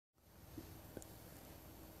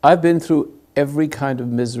I've been through every kind of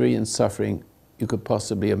misery and suffering you could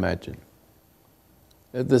possibly imagine.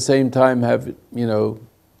 At the same time have,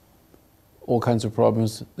 all kinds of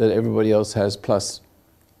problems that everybody else has plus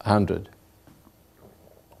 100.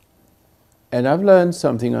 And I've learned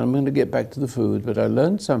something, and I'm going to get back to the food, but I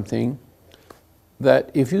learned something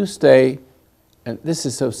that if you stay, and this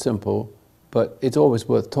is so simple, but it's always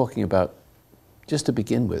worth talking about just to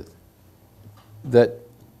begin with, that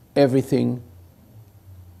everything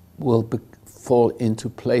will fall into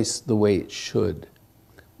place the way it should,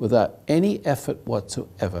 without any effort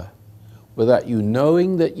whatsoever, without you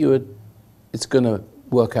knowing that it's going to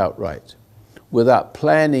work out right, without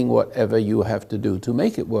planning whatever you have to do to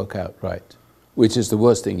make it work out right, which is the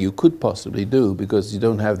worst thing you could possibly do because you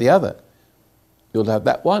don't have the other. You'll have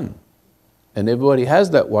that one. And everybody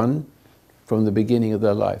has that one from the beginning of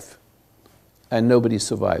their life. And nobody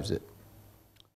survives it.